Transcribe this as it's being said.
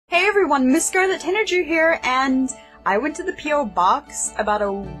Hey everyone, MissScarletTanager here, and I went to the P.O. box about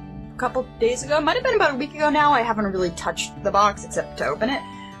a couple days ago. It might have been about a week ago now. I haven't really touched the box except to open it.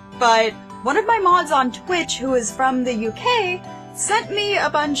 But one of my mods on Twitch, who is from the UK, sent me a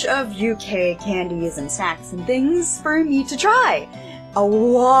bunch of UK candies and snacks and things for me to try. A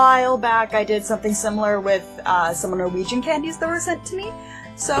while back I did something similar with some Norwegian candies that were sent to me.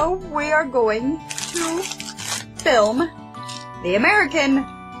 So we are going to film the American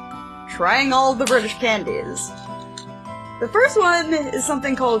trying all the British candies. The first one is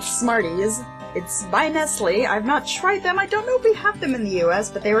something called Smarties. It's by Nestle. I've not tried them. I don't know if we have them in the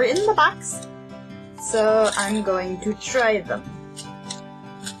US, but they were in the box. So I'm going to try them.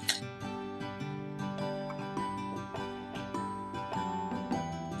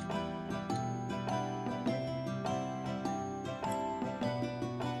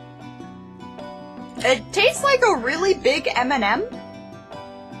 It tastes like a really big M&M.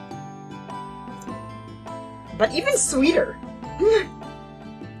 But even sweeter. I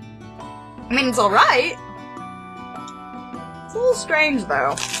mean, it's alright. It's a little strange,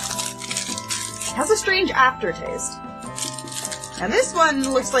 though. It has a strange aftertaste. And this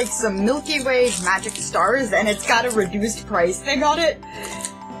one looks like some Milky Way magic stars, and it's got a reduced price thing on it.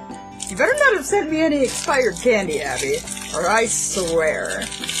 You better not have sent me any expired candy, Abby, or I swear.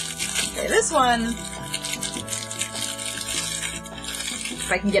 Okay, this one...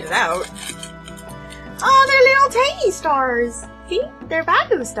 if I can get it out. Oh, they're little tiny stars! See? They're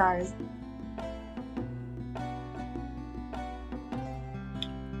Babu stars.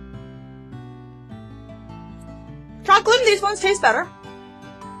 Chocolate, these ones taste better.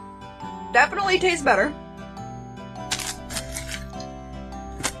 Definitely taste better.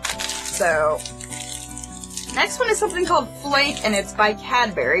 So, next one is something called Flake, and it's by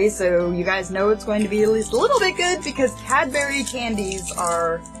Cadbury, so you guys know it's going to be at least a little bit good, because Cadbury candies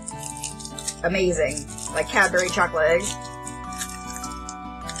are amazing. Like Cadbury chocolate eggs.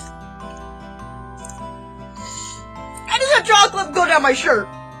 How does that chocolate go down my shirt?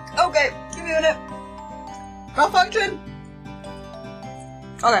 Okay, give me a minute. Malfunction?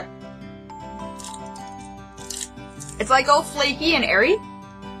 Okay. It's like all flaky and airy.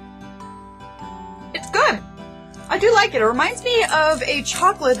 It's good. I do like it. It reminds me of a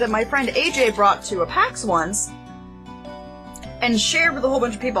chocolate that my friend AJ brought to a PAX once and shared with a whole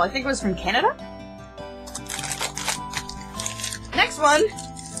bunch of people. I think it was from Canada? Next one,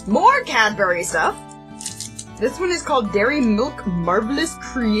 more Cadbury stuff. This one is called Dairy Milk Marvelous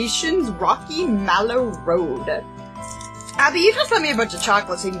Creations Rocky Mallow Road. Abby, you just sent me a bunch of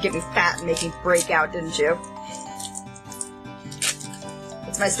chocolate so you can get me fat and make me break out, didn't you?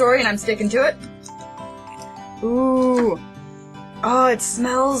 It's my story and I'm sticking to it. Ooh. Oh, it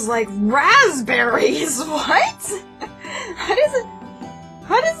smells like raspberries. What? How does it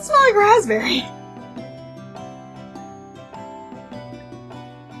smell like raspberry?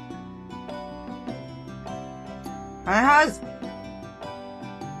 It has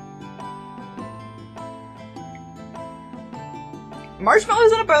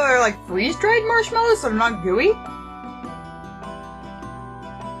marshmallows in it, but they're like freeze-dried marshmallows, so they're not gooey.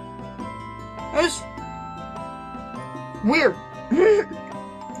 It's weird.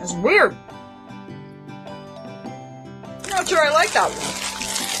 It's weird. I'm not sure I like that one.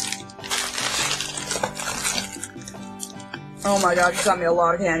 Oh my god, you sent me a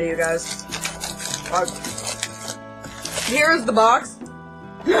lot of candy, you guys. Here's the box.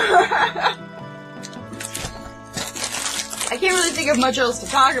 I can't really think of much else to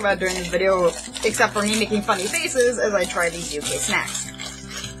talk about during this video, except for me making funny faces as I try these UK snacks.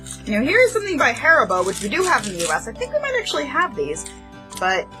 Now here's something by Haribo, which we do have in the US. I think we might actually have these,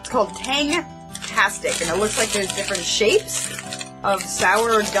 but it's called Tang-tastic, and it looks like there's different shapes of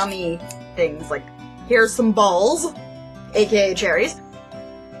sour gummy things. Like, here's some balls, aka cherries,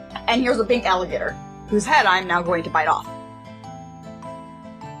 and here's a pink alligator, whose head I'm now going to bite off.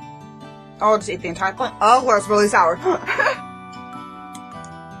 Oh, just eat the entire plant. Oh, that's really sour.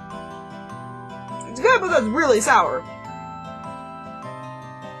 It's good, but that's really sour.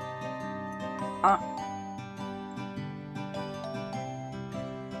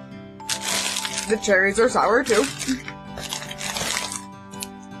 The cherries are sour, too.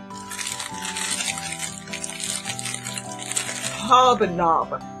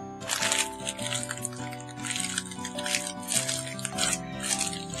 Hobnob.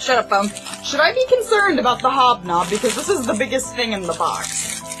 Shut up, phone. Should I be concerned about the hobnob? Because this is the biggest thing in the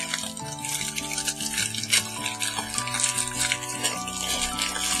box.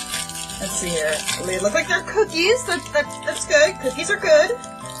 Let's see here. They look like they're cookies. That's good. Cookies are good.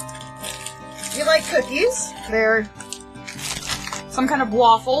 You like cookies? They're some kind of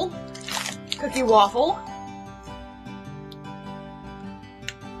waffle. Cookie waffle.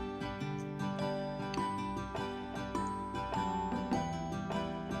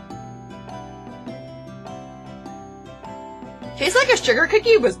 Tastes like a sugar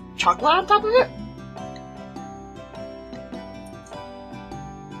cookie with chocolate on top of it.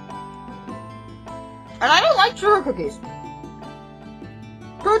 And I don't like sugar cookies.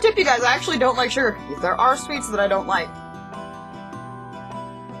 Pro tip, you guys, I actually don't like sugar cookies. There are sweets that I don't like.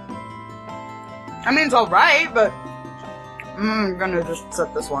 I mean, it's alright, but I'm gonna just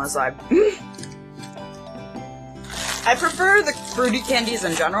set this one aside. I prefer the fruity candies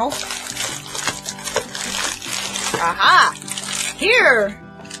in general. Aha! Here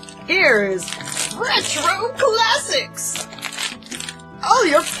is Retro Classics! All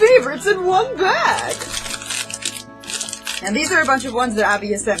your favorites in one bag! And these are a bunch of ones that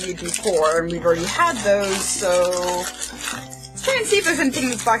Abby has sent me before, and we've already had those, so let's try and see if there's anything in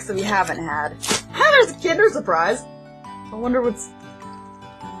this box that we haven't had. Ah, there's a Kinder Surprise! I wonder what's...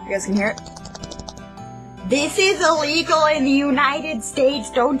 You guys can hear it? This is illegal in the United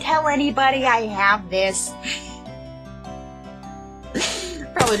States. Don't tell anybody I have this.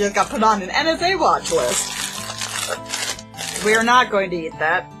 Probably just got put on an NSA watch list. We're not going to eat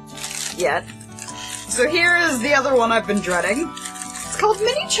that. Yet. So here is the other one I've been dreading. It's called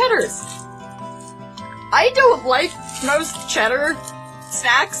Mini Cheddars. I don't like most cheddar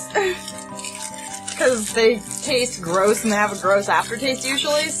snacks. Because they taste gross and they have a gross aftertaste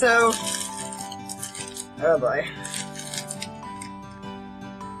usually, so... Oh boy.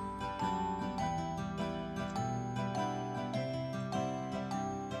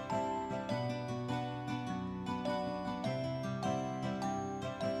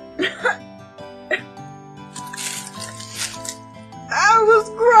 That was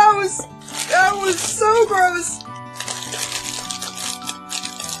gross! That was so gross!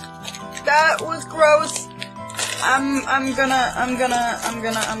 That was gross! I'm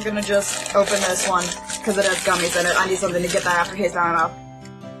gonna just open this one, because it has gummies in it. I need something to get that aftertaste out of my mouth.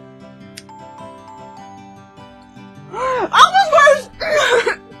 Oh, this worse!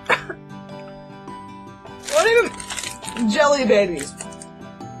 What even? Jelly babies.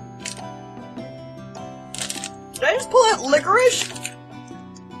 Did I just pull out licorice?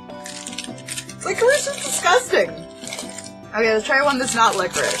 Licorice is disgusting. Okay, let's try one that's not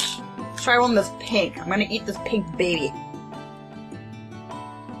licorice. Let's try one that's pink. I'm gonna eat this pink baby.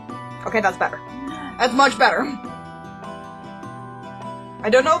 Okay, that's better. That's much better. I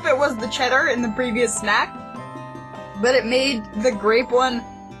don't know if it was the cheddar in the previous snack, but it made the grape one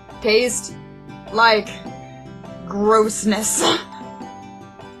taste like grossness.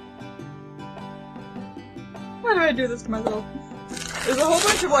 Why do I do this to myself? There's a whole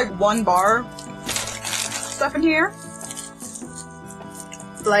bunch of, like, 1 bar stuff in here.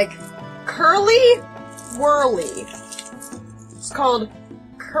 Like, Curly Whirly. It's called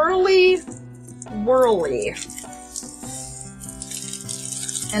Curly Whirly.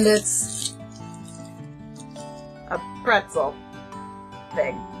 And it's a pretzel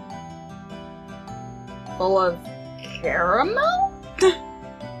thing. Full of caramel?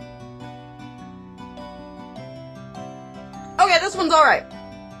 Okay, this one's alright.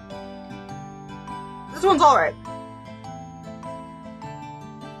 This one's alright.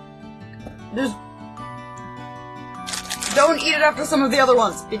 Just don't eat it after some of the other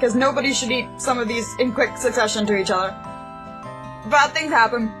ones, because nobody should eat some of these in quick succession to each other. Bad things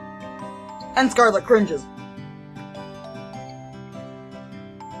happen. And Scarlet cringes.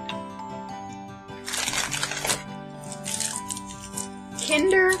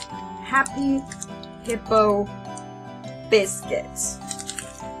 Kinder Happy Hippo Biscuits.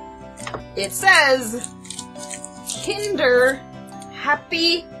 It says Kinder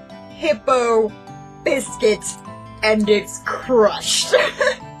Happy Hippo Biscuit, and it's crushed. The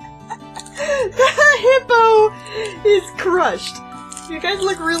hippo is crushed. If you guys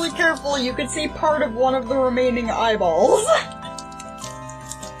look really careful, you can see part of one of the remaining eyeballs.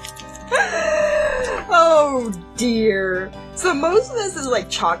 Oh dear. So most of this is like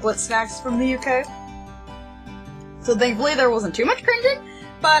chocolate snacks from the UK. So thankfully there wasn't too much cringing,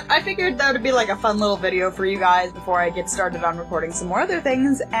 but I figured that would be like a fun little video for you guys before I get started on recording some more other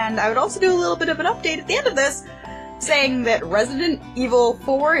things, and I would also do a little bit of an update at the end of this, saying that Resident Evil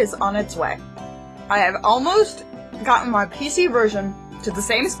 4 is on its way. I have almost gotten my PC version to the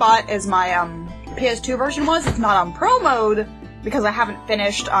same spot as my PS2 version was. It's not on Pro Mode, because I haven't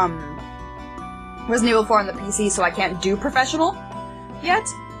finished Resident Evil 4 on the PC, so I can't do professional yet,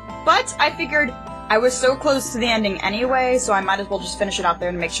 but I figured I was so close to the ending anyway, so I might as well just finish it out there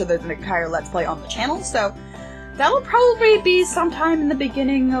and make sure there's an entire Let's Play on the channel. So That'll probably be sometime in the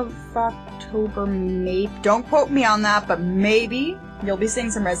beginning of October, maybe. Don't quote me on that, but maybe. You'll be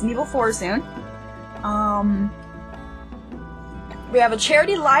seeing some Resident Evil 4 soon. We have a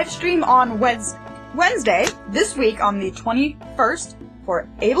charity live stream on Wednesday, this week on the 21st, for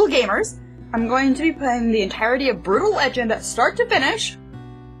Able Gamers. I'm going to be playing the entirety of Brutal Legend start to finish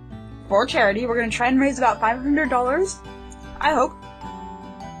for charity. We're going to try and raise about $500, I hope.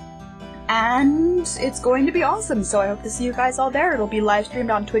 And it's going to be awesome, so I hope to see you guys all there. It'll be live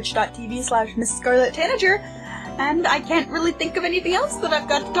streamed on twitch.tv/MissScarletTanager. And I can't really think of anything else that I've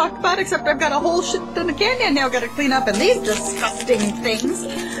got to talk about, except I've got a whole shit ton of candy I now gotta clean up and these disgusting things.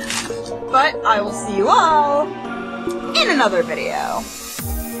 But I will see you all in another video.